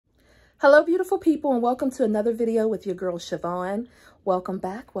Hello, beautiful people, and welcome to another video with your girl, Shyvonne. Welcome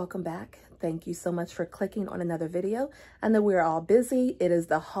back. Welcome back. Thank you so much for clicking on another video. I know we're all busy. It is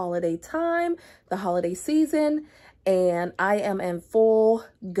the holiday time, the holiday season, and I am in full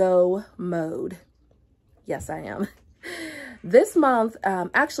go mode. Yes, I am. This month,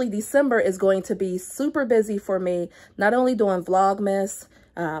 actually December is going to be super busy for me, not only doing Vlogmas,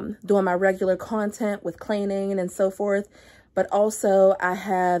 doing my regular content with cleaning and so forth, but also I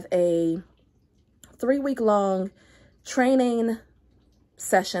have a 3-week-long training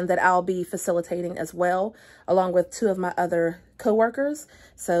session that I'll be facilitating as well, along with 2 of my other coworkers.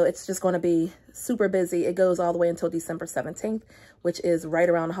 So it's just going to be super busy. It goes all the way until December 17th, which is right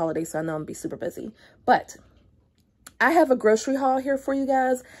around the holiday. So I know I'm gonna be super busy, but I have a grocery haul here for you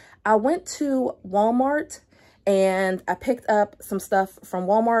guys. I went to Walmart and I picked up some stuff from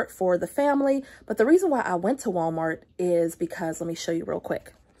Walmart for the family. But the reason why I went to Walmart is because, let me show you real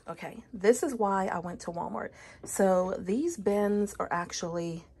quick. Okay, this is why I went to Walmart. So these bins are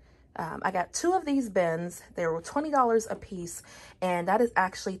actually, I got 2 of these bins. They were $20 a piece. And that is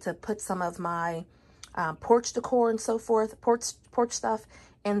actually to put some of my porch decor and so forth, porch stuff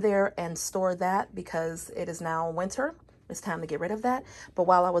in there and store that because it is now winter. It's time to get rid of that. But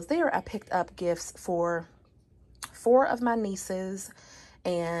while I was there, I picked up gifts for 4 of my nieces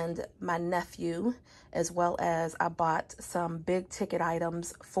and my nephew, as well as I bought some big ticket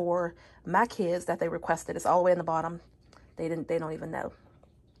items for my kids that they requested. It's all the way in the bottom. They don't even know.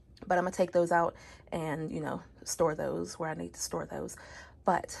 But I'm gonna take those out and, you know, store those where I need to store those.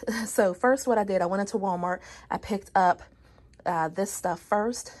 But so first what I did, I went into Walmart. I picked up this stuff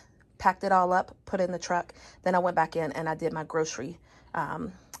first, packed it all up, put it in the truck. Then I went back in and I did my groceries.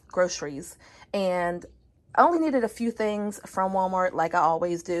 And I only needed a few things from Walmart like I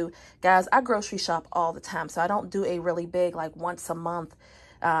always do. Guys, I grocery shop all the time. So I don't do a really big, like once a month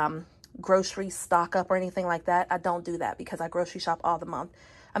grocery stock up or anything like that. I don't do that because I grocery shop all month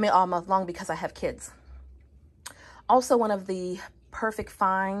long because I have kids. Also, one of the perfect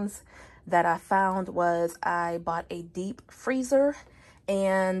finds that I found was I bought a deep freezer,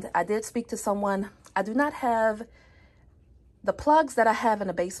 and I did speak to someone. I do not have, the plugs that I have in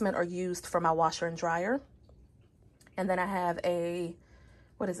the basement are used for my washer and dryer. And then I have a,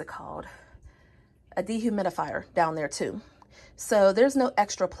 what is it called? A dehumidifier down there too. So there's no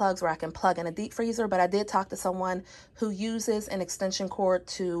extra plugs where I can plug in a deep freezer, but I did talk to someone who uses an extension cord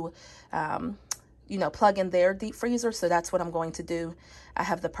to, you know, plug in their deep freezer. So that's what I'm going to do. I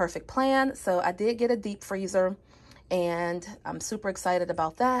have the perfect plan. So I did get a deep freezer and I'm super excited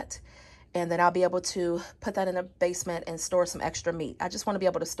about that. And then I'll be able to put that in the basement and store some extra meat. I just want to be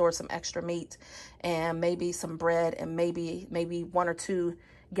able to store some extra meat and maybe some bread and maybe 1 or 2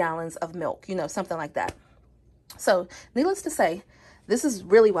 gallons of milk, you know, something like that. So needless to say, this is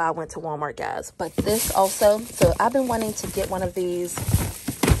really why I went to Walmart, guys. But this also, so I've been wanting to get one of these.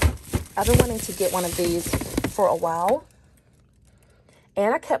 For a while.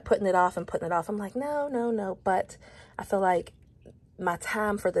 And I kept putting it off and putting it off. I'm like, no. But I feel like my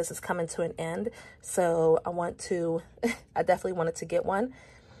time for this is coming to an end. So I definitely wanted to get one.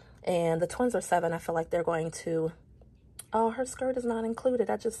 And the twins are 7. I feel like they're going to, oh, her skirt is not included.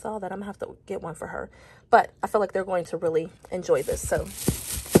 I just saw that. I'm gonna have to get one for her. But I feel like they're going to really enjoy this. So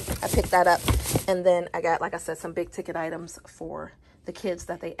I picked that up. And then I got, like I said, some big ticket items for the kids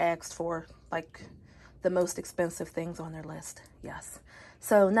that they asked for, like the most expensive things on their list. Yes.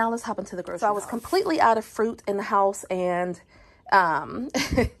 So now let's hop into the grocery. So I was completely out of fruit in the house, and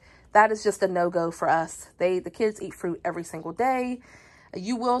that is just a no-go for us. The kids eat fruit every single day.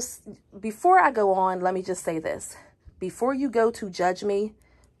 You will, before I go on, let me just say this. Before you go to judge me,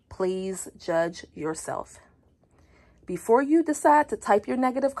 please judge yourself. Before you decide to type your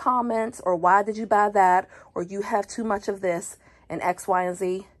negative comments or why did you buy that or you have too much of this and X, Y, and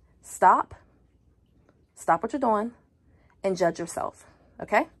Z, stop what you're doing and judge yourself.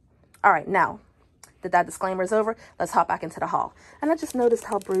 Okay? All right, now that disclaimer is over, let's hop back into the haul. And I just noticed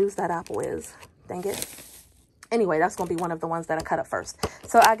how bruised that apple is. Dang it. Anyway, that's going to be one of the ones that I cut up first.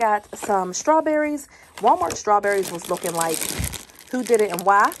 So I got some strawberries. Walmart strawberries was looking like who did it and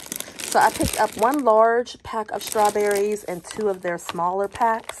why. So I picked up 1 large pack of strawberries and 2 of their smaller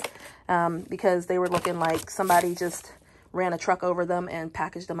packs because they were looking like somebody just ran a truck over them and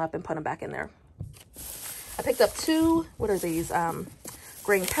packaged them up and put them back in there. I picked up 2, what are these?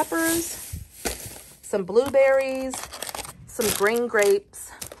 Green peppers, some blueberries, some green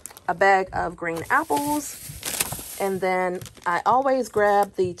grapes, a bag of green apples, and then I always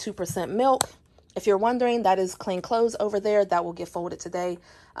grab the 2% milk. If you're wondering, that is clean clothes over there. That will get folded today.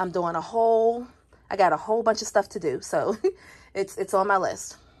 I'm doing I got a whole bunch of stuff to do, so it's on my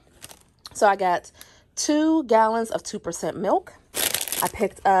list. So I got 2 gallons of 2% milk. I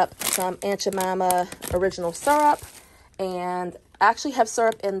picked up some Aunt Jemima original syrup, and I actually have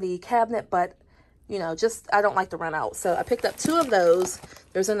syrup in the cabinet, but you know, just I don't like to run out. So I picked up 2 of those.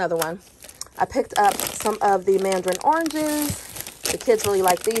 There's another one. I picked up some of the mandarin oranges. The kids really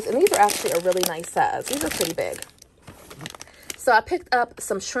like these, and these are actually a really nice size. These are pretty big. So I picked up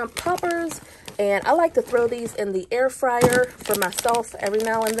some shrimp poppers, and I like to throw these in the air fryer for myself every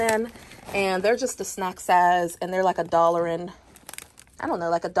now and then. And they're just a snack size, and they're like $1 and I don't know,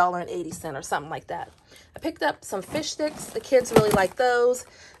 like $1.80 or something like that. I picked up some fish sticks. The kids really like those.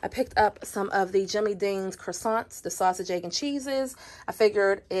 I picked up some of the Jimmy Dean's croissants, the sausage, egg, and cheeses. I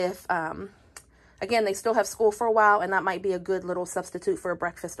figured if, again, they still have school for a while, and that might be a good little substitute for a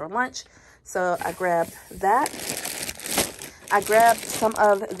breakfast or lunch. So I grabbed that. I grabbed some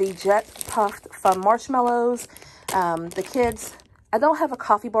of the Jet Puffed Fun Marshmallows. The kids, I don't have a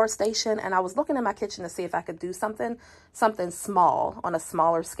coffee bar station, and I was looking in my kitchen to see if I could do something small on a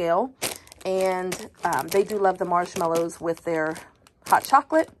smaller scale. And they do love the marshmallows with their hot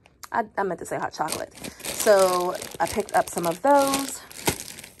chocolate. I meant to say hot chocolate. So I picked up some of those.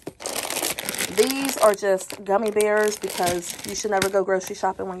 These are just gummy bears because you should never go grocery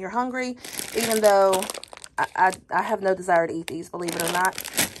shopping when you're hungry, even though I have no desire to eat these, believe it or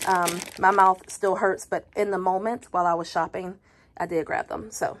not. My mouth still hurts, but in the moment while I was shopping, I did grab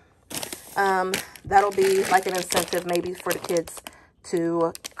them. So that'll be like an incentive maybe for the kids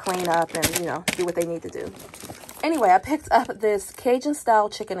to clean up and, you know, do what they need to do. Anyway, I picked up this Cajun style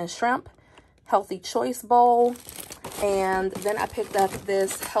chicken and shrimp healthy choice bowl. And then I picked up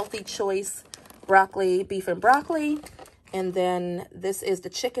this healthy choice broccoli, beef and broccoli. And then this is the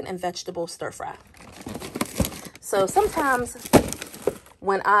chicken and vegetable stir fry. So sometimes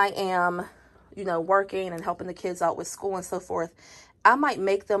when I am, you know, working and helping the kids out with school and so forth, I might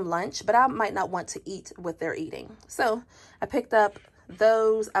make them lunch, but I might not want to eat what they're eating. So I picked up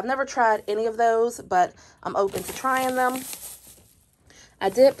those. I've never tried any of those, but I'm open to trying them. I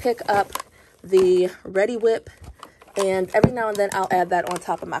did pick up the Ready Whip, and every now and then I'll add that on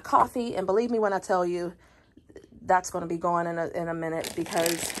top of my coffee. And believe me when I tell you, that's going to be gone in a minute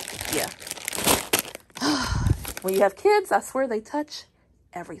because, yeah. When you have kids, I swear they touch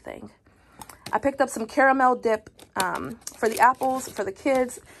everything. I picked up some caramel dip for the apples for the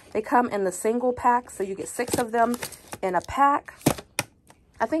kids. They come in the single pack, so you get 6 of them in a pack.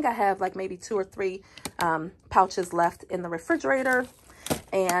 I think I have like maybe 2 or 3 pouches left in the refrigerator.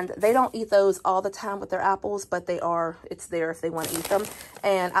 And they don't eat those all the time with their apples, but it's there if they want to eat them.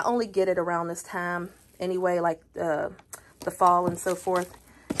 And I only get it around this time anyway, like the fall and so forth.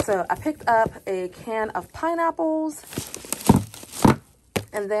 So I picked up a can of pineapples.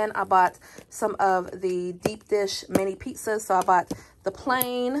 And then I bought some of the deep dish mini pizzas. So I bought the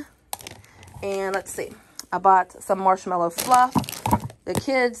plain, and let's see, I bought some marshmallow fluff. The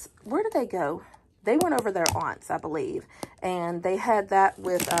kids, where did they go? They went over their aunt's, I believe, and they had that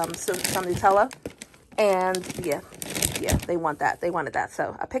with some Nutella. And yeah, they want that. They wanted that,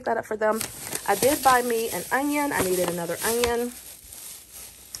 so I picked that up for them. I did buy me an onion. I needed another onion,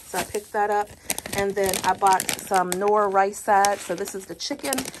 so I picked that up. And then I bought some Nor rice sides. So this is the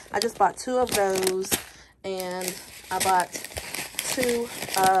chicken. I just bought 2 of those. And I bought 2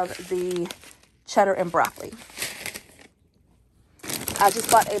 of the cheddar and broccoli. I just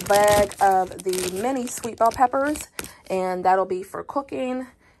bought a bag of the mini sweet bell peppers. And that'll be for cooking.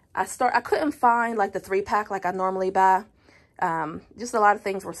 I couldn't find like the 3-pack like I normally buy. Just a lot of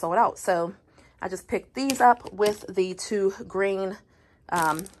things were sold out. So I just picked these up with the 2 green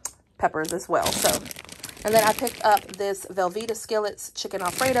peppers as well. So, and then I picked up this Velveeta Skillets chicken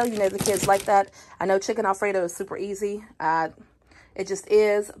Alfredo. You know the kids like that. I know chicken Alfredo is super easy. It just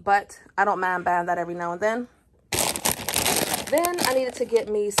is, but I don't mind buying that every now and then. Then I needed to get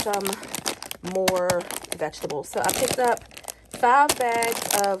me some more vegetables. So I picked up 5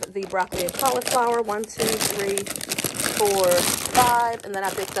 bags of the broccoli and cauliflower. 1, 2, 3, 4, 5. And then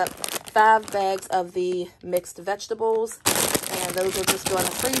I picked up 5 bags of the mixed vegetables. And those will just go in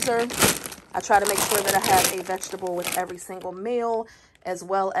the freezer. I try to make sure that I have a vegetable with every single meal, as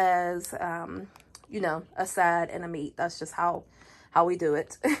well as, you know, a side and a meat. That's just how we do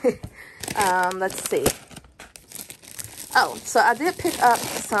it. Let's see. Oh, so I did pick up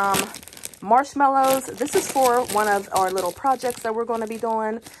some marshmallows. This is for one of our little projects that we're going to be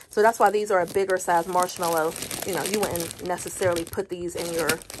doing. So that's why these are a bigger size marshmallow. You know, you wouldn't necessarily put these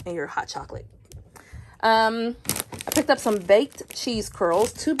in your hot chocolate. I picked up some baked cheese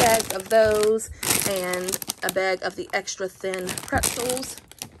curls, 2 bags of those, and a bag of the extra thin pretzels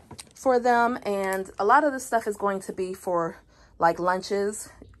for them. And a lot of this stuff is going to be for like lunches,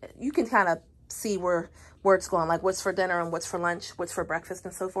 you can kind of see where it's going, like what's for dinner and what's for lunch, what's for breakfast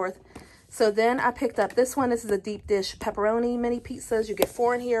and so forth. So then I picked up this one. This is a deep dish pepperoni mini pizzas. You get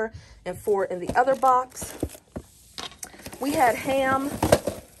 4 in here and 4 in the other box. We had ham.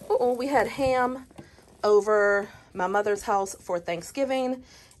 We had ham over my mother's house for Thanksgiving,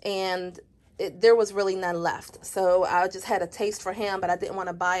 and there was really none left. So I just had a taste for ham, but I didn't want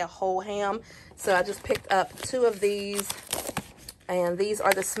to buy a whole ham. So I just picked up 2 of these, and these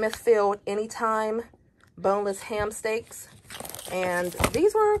are the Smithfield Anytime boneless ham steaks. And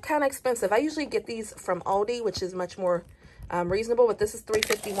these were kind of expensive. I usually get these from Aldi, which is much more reasonable, but this is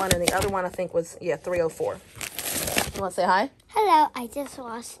 $3.51, and the other one I think was, yeah, $3.04. You want to say hi? Hello, I just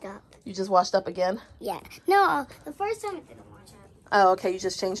washed up. You just washed up again? Yeah. No, the first time I didn't wash up. Oh, okay. You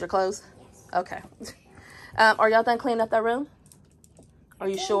just changed your clothes? Yes. Okay. Are y'all done cleaning up that room? Are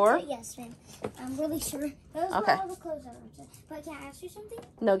you sure? Yes, ma'am. I'm really sure. Those Okay. were all the clothes I wanted. But can I ask you something?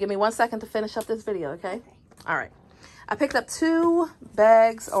 No, give me 1 second to finish up this video, okay? All right. I picked up 2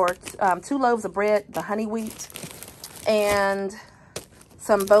 bags or 2 loaves of bread, the honey wheat, and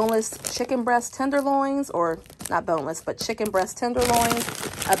some boneless chicken breast tenderloins, or not boneless, but chicken breast tenderloins,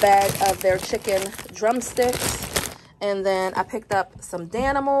 a bag of their chicken drumsticks, and then I picked up some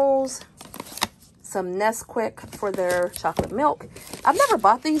Danimals, some Nesquik for their chocolate milk. I've never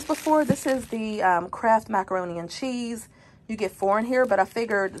bought these before. This is the Kraft macaroni and cheese. You get 4 in here, but I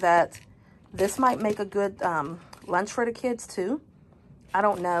figured that this might make a good lunch for the kids too. I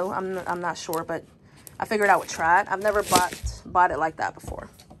don't know. I'm not sure, but I figured I would try it. I've never bought it like that before.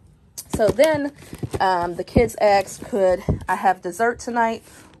 So then the kids asked, could I have dessert tonight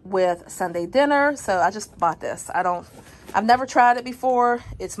with Sunday dinner? So I just bought this. I've never tried it before.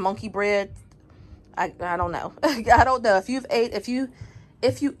 It's monkey bread. I don't know. I don't know if you ate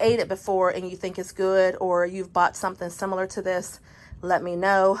it before and you think it's good, or you've bought something similar to this, let me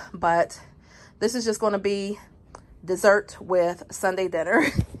know. But this is just going to be dessert with Sunday dinner.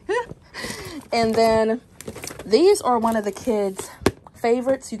 And then these are one of the kids'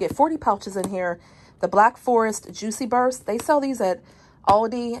 favorites. You get 40 pouches in here. The Black Forest Juicy Burst. They sell these at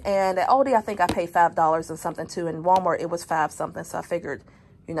Aldi, and at Aldi I think I paid $5 and something too. In Walmart it was 5 something, so I figured,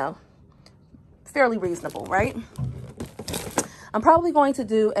 you know, fairly reasonable, right? I'm probably going to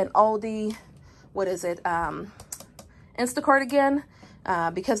do an Aldi, what is it, Instacart again,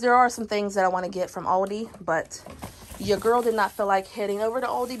 because there are some things that I want to get from Aldi, but your girl did not feel like heading over to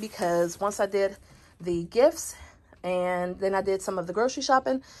Aldi, because once I did the gifts and then I did some of the grocery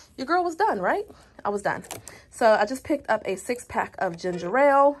shopping, your girl was done, right? I was done. So I just picked up a 6-pack of ginger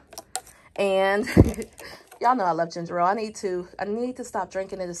ale, and y'all know I love ginger ale. I need to stop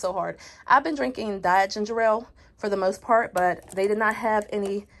drinking it. It's so hard. I've been drinking diet ginger ale for the most part, but they did not have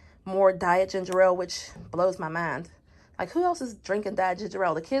any more diet ginger ale, which blows my mind. Like, who else is drinking diet ginger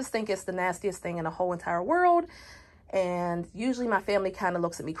ale? The kids think it's the nastiest thing in the whole entire world. And usually my family kind of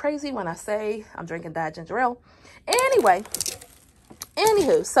looks at me crazy when I say I'm drinking diet ginger ale. Anyway,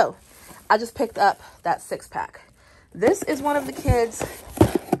 anywho, so I just picked up that 6-pack. This is one of the kids'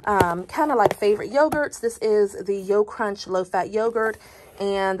 kind of like favorite yogurts. This is the Yo Crunch low-fat yogurt,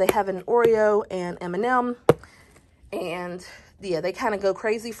 and they have an Oreo and M&M. And yeah, they kind of go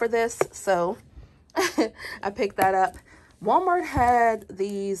crazy for this, so I picked that up. Walmart had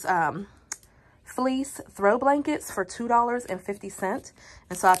these fleece throw blankets for $2.50,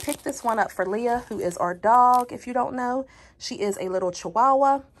 and so I picked this one up for Leah, who is our dog. If you don't know, she is a little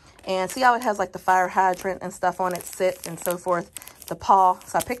Chihuahua, and see how it has like the fire hydrant and stuff on it, sit and so forth, the paw.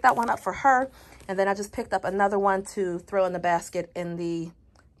 So I picked that one up for her, and then I just picked up another one to throw in the basket in the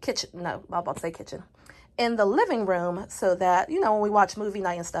kitchen. No, I'm about to say kitchen. In the living room, so that, you know, when we watch movie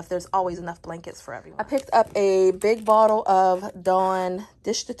night and stuff, there's always enough blankets for everyone. I picked up a big bottle of Dawn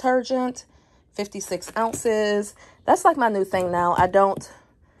dish detergent, 56 ounces. That's like my new thing now. I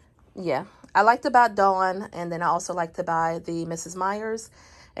like to buy Dawn, and then I also like to buy the Mrs. Meyer's,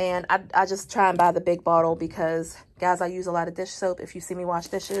 and I just try and buy the big bottle because, guys, I use a lot of dish soap. If you see me wash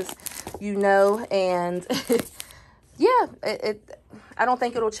dishes, you know, and yeah, I don't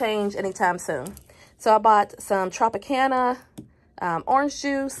think it'll change anytime soon. So I bought some Tropicana orange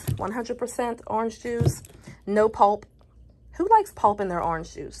juice, 100% orange juice, no pulp. Who likes pulp in their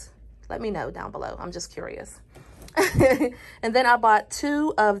orange juice? Let me know down below. I'm just curious. And then I bought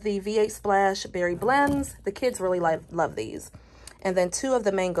 2 of the V8 Splash Berry Blends. The kids really love these. And then 2 of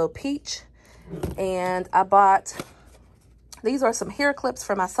the Mango Peach. And I bought, these are some hair clips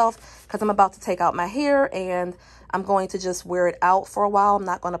for myself because I'm about to take out my hair and I'm going to just wear it out for a while. I'm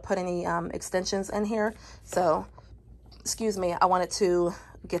not going to put any extensions in here. So, excuse me, I wanted to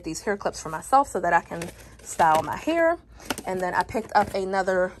get these hair clips for myself so that I can style my hair. And then I picked up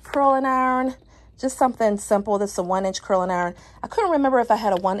another curling iron, just something simple. This is a 1-inch curling iron. I couldn't remember if I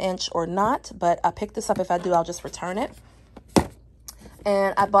had a 1-inch or not, but I picked this up. If I do, I'll just return it.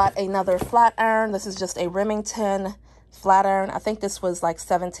 And I bought another flat iron. This is just a Remington flat iron. I think this was like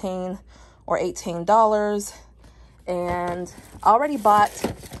 $17 or $18. And I already bought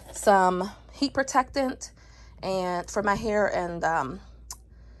some heat protectant and for my hair, and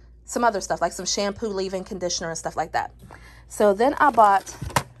some other stuff like some shampoo, leave-in conditioner and stuff like that. So then I bought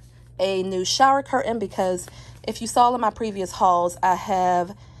a new shower curtain, because if you saw in my previous hauls, I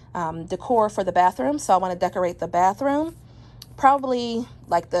have decor for the bathroom. So I want to decorate the bathroom. Probably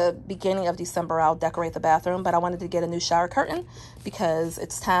like the beginning of December, I'll decorate the bathroom, but I wanted to get a new shower curtain because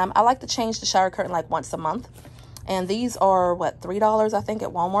it's time. I like to change the shower curtain like once a month. And these are, what, $3, I think, at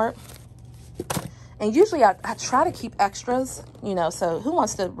Walmart. And usually I try to keep extras, you know, so who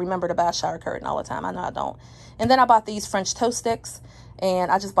wants to remember to buy a shower curtain all the time? I know I don't. And then I bought these French toast sticks, and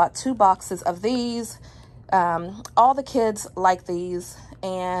I just bought 2 boxes of these. All the kids like these,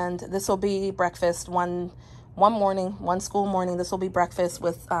 and this will be breakfast one morning, one school morning. This will be breakfast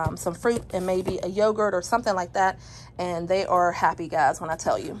with some fruit and maybe a yogurt or something like that. And they are happy, guys, when I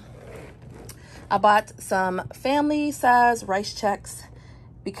tell you. I bought some family size rice checks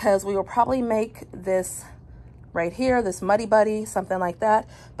because we will probably make this right here, this Muddy Buddy, something like that.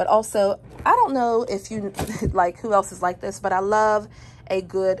 But also, I don't know if you like, who else is like this, but I love a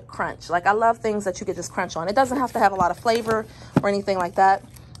good crunch. Like, I love things that you could just crunch on. It doesn't have to have a lot of flavor or anything like that.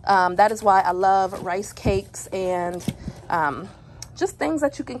 That is why I love rice cakes and just things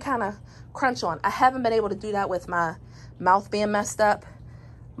that you can kind of crunch on. I haven't been able to do that with my mouth being messed up,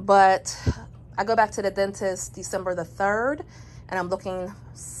 but I go back to the dentist December the 3rd, and I'm looking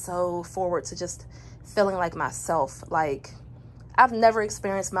so forward to just feeling like myself. Like, I've never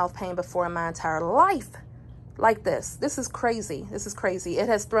experienced mouth pain before in my entire life like this. This is crazy. This is crazy. It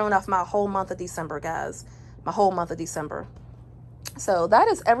has thrown off my whole month of December, guys. My whole month of December. So that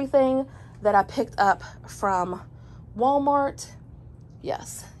is everything that I picked up from Walmart.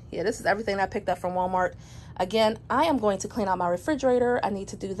 Yes. Yeah, this is everything I picked up from Walmart. Again, I am going to clean out my refrigerator. I need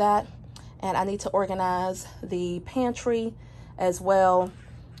to do that. And I need to organize the pantry as well.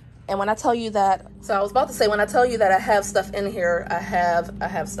 And when I tell you that, so I was about to say, when I tell you that I have stuff in here, I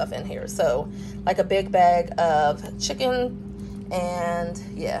have stuff in here. So like a big bag of chicken, and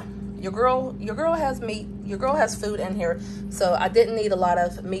yeah, your girl has meat. Your girl has food in here. So I didn't need a lot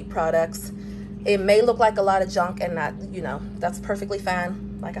of meat products. It may look like a lot of junk, and not, you know, that's perfectly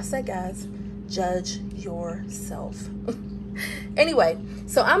fine. Like I said, guys, judge yourself. Anyway,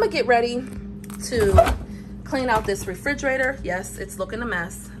 so I'm gonna get ready to clean out this refrigerator. Yes, it's looking a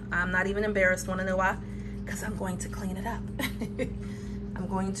mess. I'm not even embarrassed. Want to know why? Because I'm going to clean it up. I'm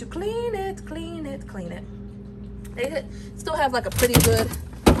going to clean it, clean it, clean it. They still have like a pretty good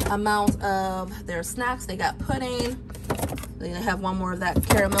amount of their snacks. They got pudding. They have one more of that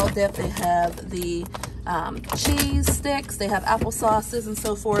caramel dip. They have the cheese sticks. They have applesauces and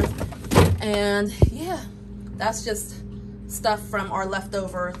so forth. And yeah, that's just stuff from our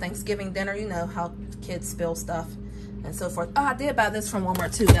leftover Thanksgiving dinner. You know how kids spill stuff and so forth. Oh, I did buy this from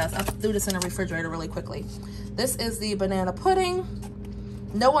Walmart too, guys. I threw this in the refrigerator really quickly. This is the banana pudding.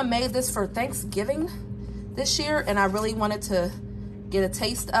 No one made this for Thanksgiving this year, and I really wanted to get a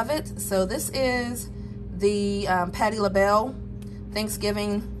taste of it. So this is the Patti LaBelle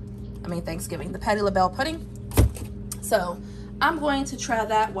the Patti LaBelle pudding. So I'm going to try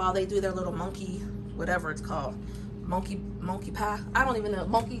that while they do their little monkey, whatever it's called, monkey pie. I don't even know,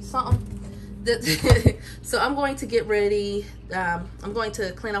 monkey something. So I'm going to get ready. I'm going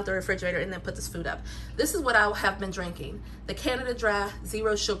to clean out the refrigerator and then put this food up. This is what I have been drinking, the Canada Dry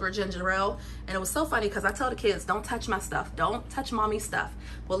Zero Sugar Ginger Ale. And it was so funny because I tell the kids, don't touch my stuff, don't touch mommy's stuff.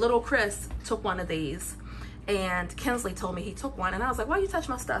 Well, little Chris took one of these, and Kinsley told me he took one, and I was like, why you touch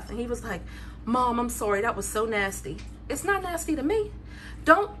my stuff? And he was like, Mom, I'm sorry, that was so nasty. It's not nasty to me.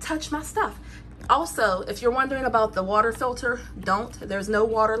 Don't touch my stuff. Also, if you're wondering about the water filter, there's no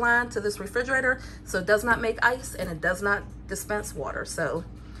water line to this refrigerator, so it does not make ice and it does not dispense water. So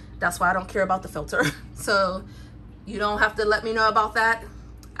that's why I don't care about the filter. So you don't have to let me know about that.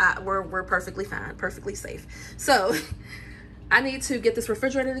 We're perfectly fine, perfectly safe. So I need to get this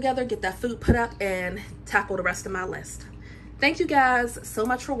refrigerator together, get that food put up, and tackle the rest of my list. Thank you guys so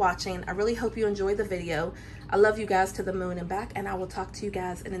much for watching. I really hope you enjoyed the video. I love you guys to the moon and back, and I will talk to you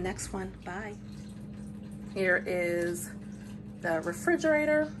guys in the next one. Bye. Here is the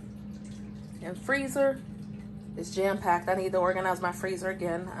refrigerator and freezer. It's jam-packed. I need to organize my freezer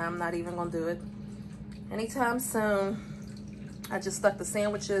again. I'm not even gonna do it anytime soon. I just stuck the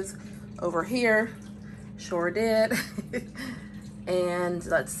sandwiches over here. Sure did. And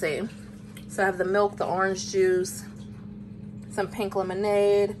let's see. So I have the milk, the orange juice, some pink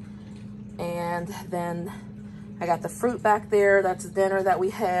lemonade, and then I got the fruit back there. That's dinner that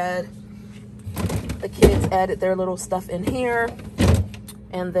we had. The kids added their little stuff in here.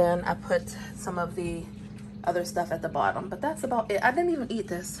 And then I put some of the other stuff at the bottom. But that's about it. I didn't even eat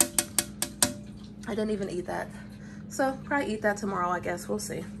this. I didn't even eat that. So probably eat that tomorrow, I guess. We'll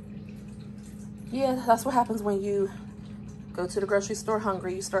see. Yeah, that's what happens when you go to the grocery store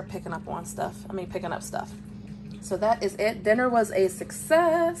hungry. You start picking up stuff. So that is it. Dinner was a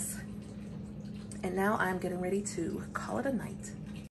success. And now I'm getting ready to call it a night.